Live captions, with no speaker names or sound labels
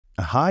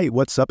Hi,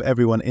 what's up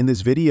everyone? In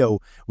this video,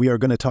 we are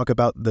going to talk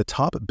about the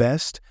top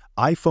best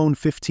iPhone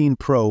 15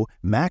 Pro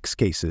Max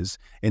cases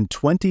in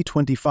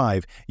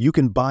 2025 you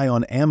can buy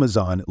on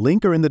Amazon.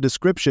 Link are in the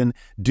description.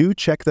 Do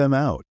check them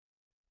out.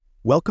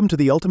 Welcome to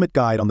the ultimate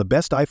guide on the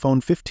best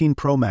iPhone 15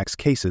 Pro Max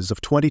cases of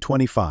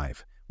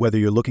 2025. Whether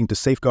you're looking to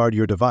safeguard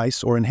your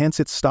device or enhance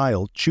its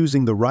style,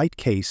 choosing the right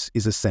case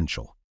is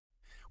essential.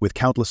 With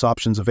countless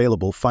options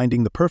available,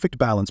 finding the perfect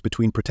balance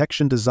between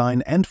protection,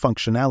 design, and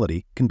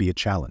functionality can be a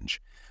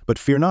challenge. But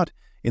fear not,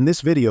 in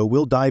this video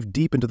we'll dive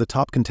deep into the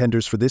top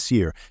contenders for this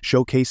year,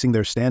 showcasing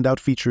their standout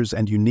features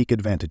and unique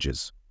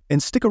advantages.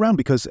 And stick around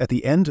because at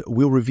the end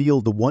we'll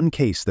reveal the one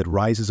case that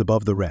rises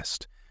above the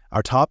rest.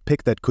 Our top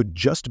pick that could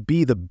just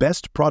be the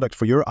best product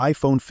for your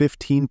iPhone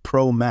 15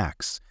 Pro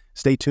Max.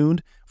 Stay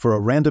tuned for a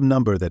random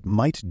number that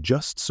might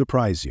just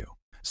surprise you.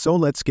 So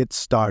let's get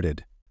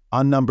started.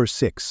 On number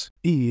 6,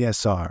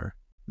 ESR.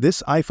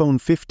 This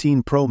iPhone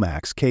 15 Pro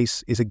Max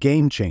case is a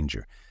game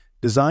changer.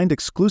 Designed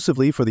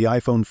exclusively for the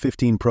iPhone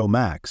 15 Pro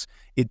Max,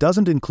 it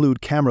doesn't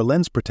include camera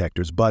lens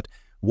protectors, but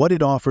what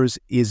it offers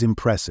is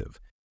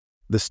impressive.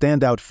 The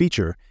standout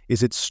feature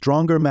is its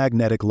stronger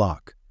magnetic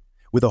lock.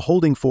 With a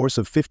holding force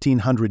of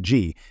 1500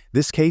 G,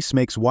 this case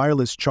makes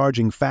wireless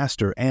charging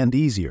faster and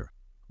easier,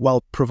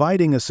 while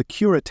providing a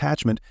secure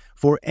attachment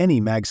for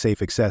any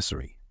MagSafe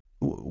accessory.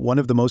 One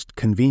of the most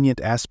convenient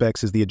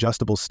aspects is the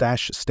adjustable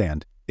stash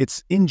stand.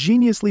 It's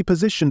ingeniously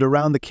positioned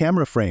around the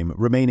camera frame,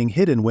 remaining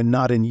hidden when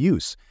not in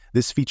use.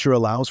 This feature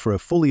allows for a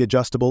fully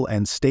adjustable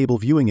and stable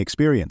viewing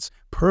experience,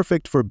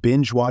 perfect for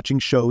binge-watching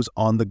shows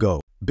on the go.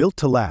 Built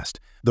to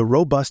last, the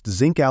robust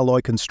zinc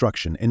alloy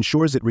construction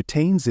ensures it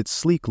retains its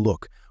sleek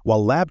look,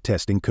 while lab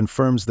testing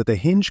confirms that the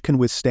hinge can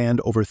withstand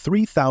over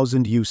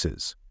 3,000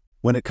 uses.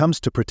 When it comes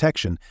to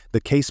protection,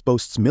 the case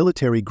boasts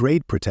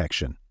military-grade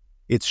protection.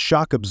 Its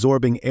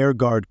shock-absorbing air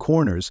guard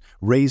corners,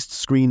 raised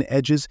screen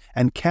edges,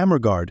 and camera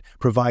guard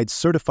provide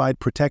certified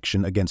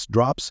protection against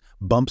drops,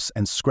 bumps,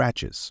 and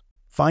scratches.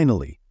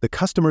 Finally, the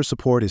customer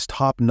support is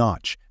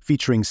top-notch,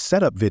 featuring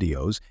setup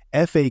videos,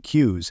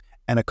 FAQs,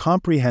 and a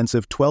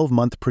comprehensive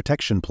 12-month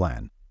protection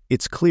plan.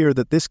 It's clear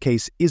that this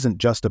case isn't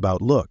just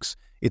about looks,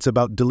 it's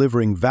about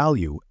delivering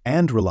value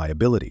and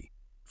reliability.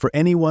 For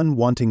anyone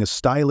wanting a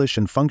stylish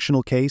and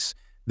functional case,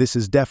 this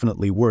is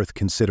definitely worth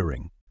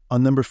considering.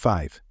 On number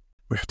 5,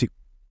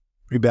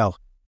 Rebel.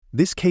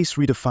 This case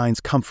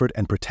redefines comfort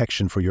and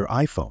protection for your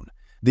iPhone.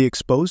 The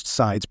exposed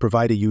sides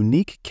provide a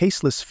unique,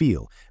 caseless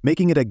feel,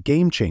 making it a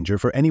game-changer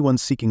for anyone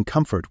seeking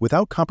comfort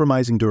without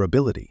compromising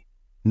durability.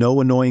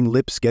 No annoying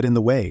lips get in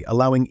the way,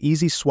 allowing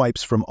easy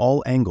swipes from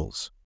all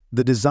angles.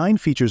 The design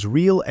features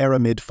real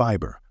aramid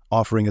fiber,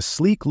 offering a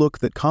sleek look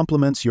that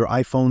complements your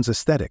iPhone's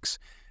aesthetics.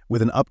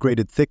 With an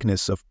upgraded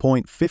thickness of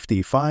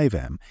 0.55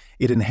 m,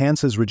 it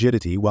enhances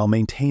rigidity while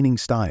maintaining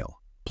style.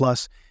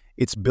 Plus,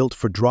 it's built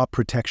for drop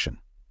protection.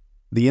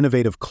 The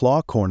innovative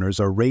claw corners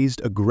are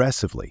raised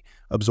aggressively,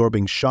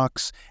 absorbing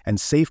shocks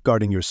and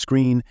safeguarding your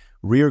screen,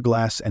 rear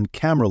glass, and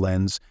camera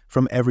lens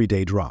from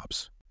everyday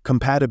drops.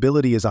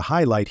 Compatibility is a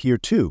highlight here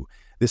too.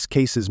 This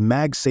case is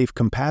MagSafe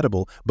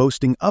compatible,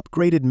 boasting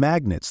upgraded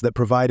magnets that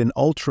provide an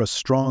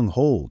ultra-strong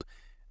hold,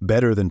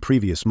 better than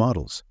previous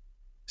models.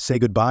 Say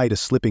goodbye to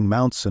slipping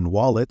mounts and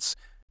wallets.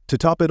 To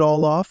top it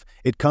all off,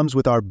 it comes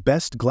with our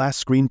best glass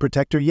screen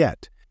protector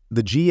yet.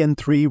 The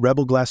GN3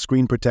 Rebel Glass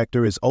Screen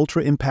Protector is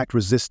ultra-impact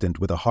resistant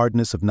with a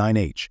hardness of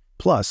 9H.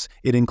 Plus,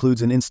 it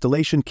includes an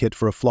installation kit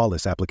for a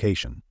flawless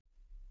application.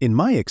 In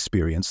my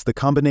experience, the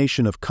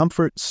combination of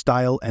comfort,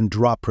 style, and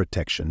drop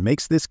protection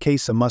makes this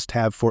case a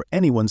must-have for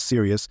anyone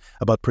serious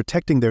about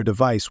protecting their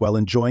device while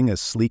enjoying a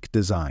sleek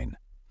design.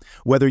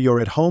 Whether you're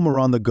at home or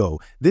on the go,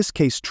 this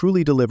case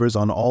truly delivers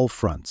on all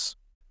fronts.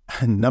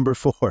 Number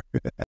 4.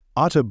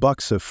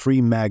 OtterBox Free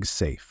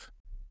MagSafe.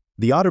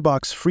 The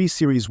OtterBox Free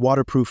Series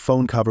waterproof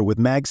phone cover with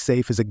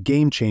MagSafe is a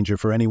game-changer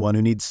for anyone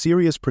who needs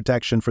serious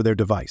protection for their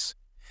device.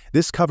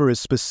 This cover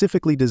is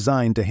specifically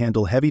designed to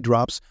handle heavy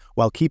drops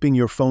while keeping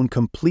your phone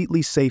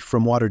completely safe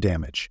from water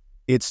damage.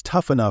 It's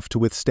tough enough to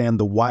withstand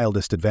the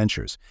wildest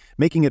adventures,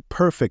 making it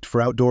perfect for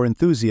outdoor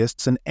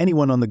enthusiasts and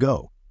anyone on the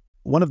go.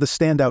 One of the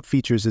standout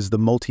features is the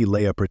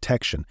multi-layer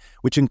protection,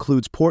 which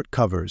includes port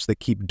covers that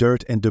keep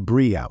dirt and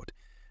debris out.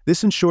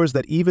 This ensures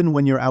that even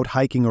when you're out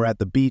hiking or at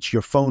the beach,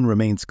 your phone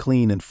remains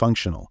clean and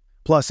functional.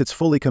 Plus, it's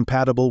fully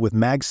compatible with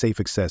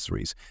MagSafe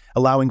accessories,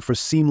 allowing for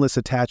seamless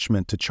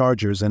attachment to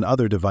chargers and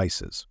other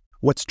devices.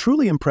 What's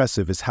truly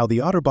impressive is how the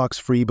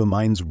OtterBox Free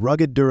combines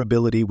rugged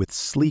durability with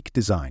sleek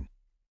design.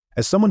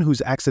 As someone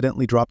who's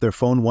accidentally dropped their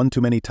phone one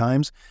too many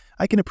times,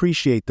 I can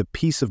appreciate the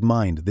peace of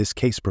mind this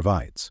case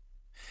provides.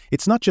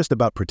 It's not just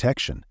about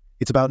protection,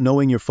 it's about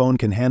knowing your phone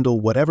can handle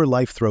whatever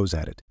life throws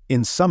at it.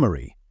 In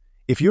summary,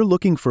 if you're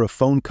looking for a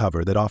phone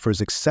cover that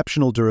offers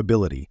exceptional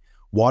durability,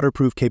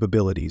 waterproof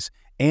capabilities,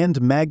 and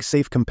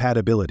MagSafe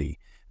compatibility,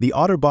 the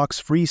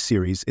OtterBox Free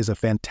series is a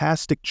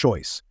fantastic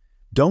choice.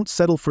 Don't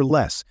settle for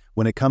less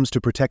when it comes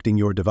to protecting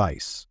your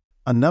device.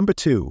 On number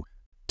 2,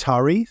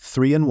 Tari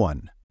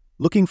 3-in-1.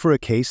 Looking for a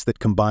case that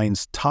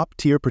combines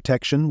top-tier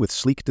protection with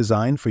sleek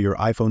design for your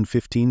iPhone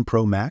 15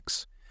 Pro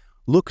Max?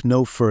 Look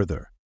no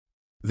further.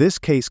 This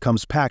case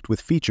comes packed with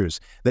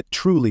features that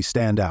truly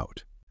stand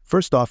out.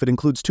 First off, it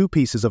includes 2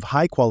 pieces of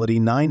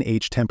high-quality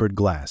 9H tempered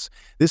glass.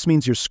 This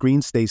means your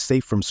screen stays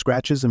safe from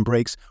scratches and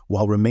breaks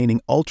while remaining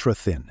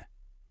ultra-thin.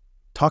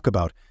 Talk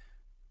about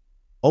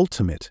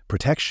ultimate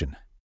protection.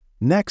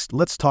 Next,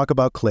 let's talk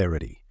about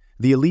clarity.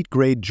 The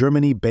elite-grade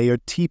Germany Bayer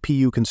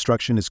TPU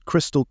construction is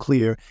crystal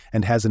clear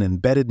and has an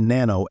embedded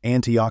nano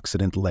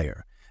antioxidant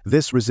layer.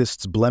 This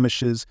resists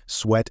blemishes,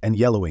 sweat, and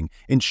yellowing,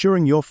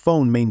 ensuring your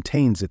phone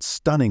maintains its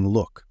stunning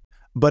look.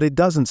 But it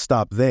doesn't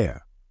stop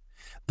there.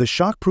 The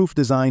shockproof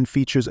design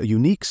features a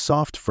unique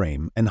soft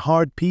frame and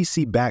hard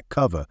PC back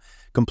cover,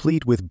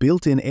 complete with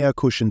built-in air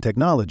cushion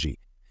technology.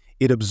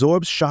 It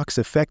absorbs shocks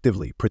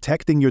effectively,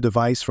 protecting your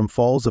device from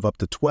falls of up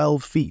to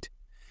 12 feet.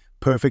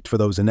 Perfect for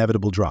those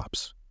inevitable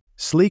drops.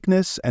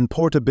 Sleekness and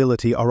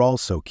portability are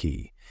also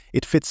key.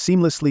 It fits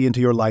seamlessly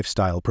into your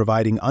lifestyle,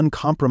 providing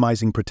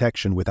uncompromising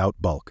protection without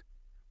bulk.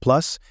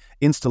 Plus,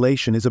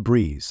 installation is a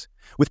breeze.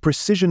 With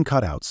precision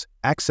cutouts,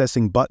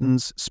 accessing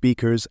buttons,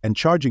 speakers, and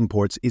charging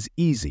ports is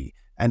easy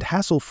and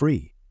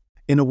hassle-free.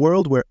 In a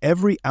world where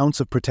every ounce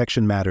of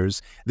protection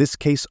matters, this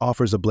case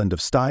offers a blend of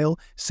style,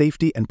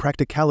 safety, and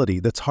practicality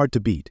that's hard to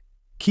beat.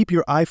 Keep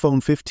your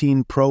iPhone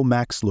 15 Pro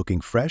Max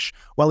looking fresh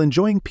while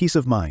enjoying peace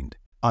of mind.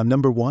 I'm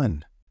number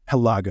 1.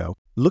 Hello.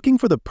 Looking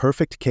for the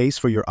perfect case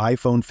for your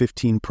iPhone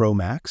 15 Pro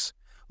Max?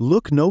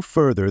 Look no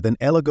further than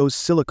Elego's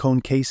silicone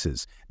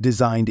cases,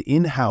 designed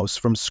in-house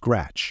from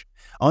scratch.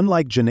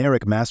 Unlike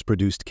generic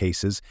mass-produced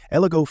cases,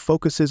 Elego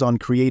focuses on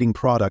creating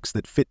products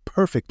that fit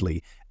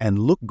perfectly and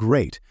look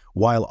great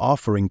while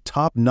offering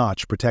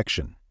top-notch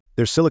protection.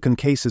 Their silicone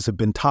cases have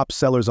been top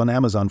sellers on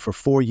Amazon for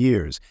 4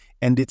 years,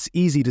 and it's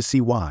easy to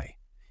see why.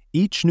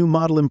 Each new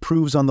model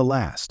improves on the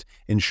last,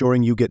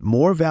 ensuring you get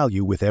more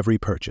value with every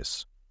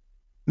purchase.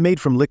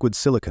 Made from liquid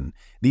silicone,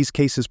 these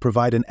cases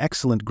provide an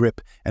excellent grip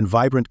and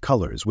vibrant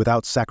colors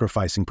without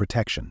sacrificing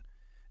protection.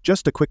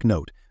 Just a quick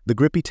note, the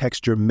grippy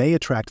texture may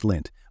attract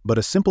lint, but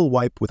a simple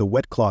wipe with a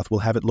wet cloth will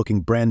have it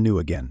looking brand new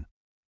again.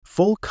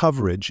 Full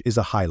coverage is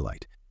a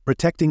highlight,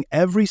 protecting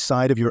every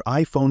side of your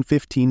iPhone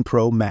 15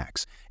 Pro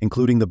Max,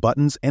 including the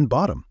buttons and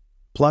bottom.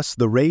 Plus,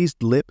 the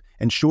raised lip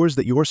ensures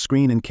that your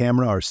screen and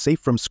camera are safe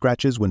from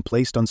scratches when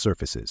placed on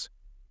surfaces.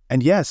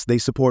 And yes, they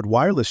support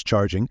wireless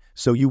charging,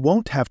 so you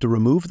won't have to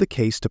remove the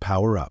case to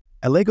power up.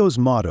 Elego's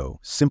motto,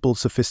 Simple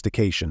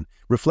Sophistication,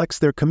 reflects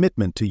their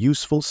commitment to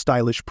useful,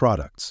 stylish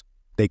products.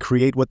 They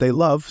create what they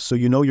love, so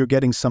you know you're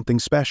getting something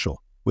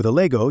special. With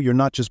Elego, you're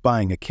not just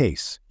buying a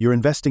case, you're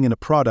investing in a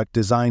product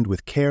designed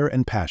with care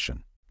and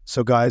passion.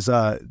 So guys,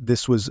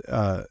 this was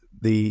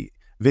the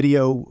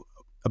video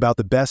about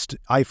the best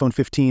iPhone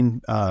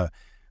 15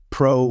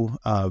 Pro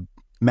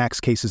Max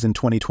cases in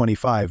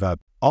 2025.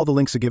 All the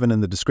links are given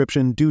in the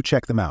description. Do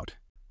check them out.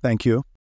 Thank you.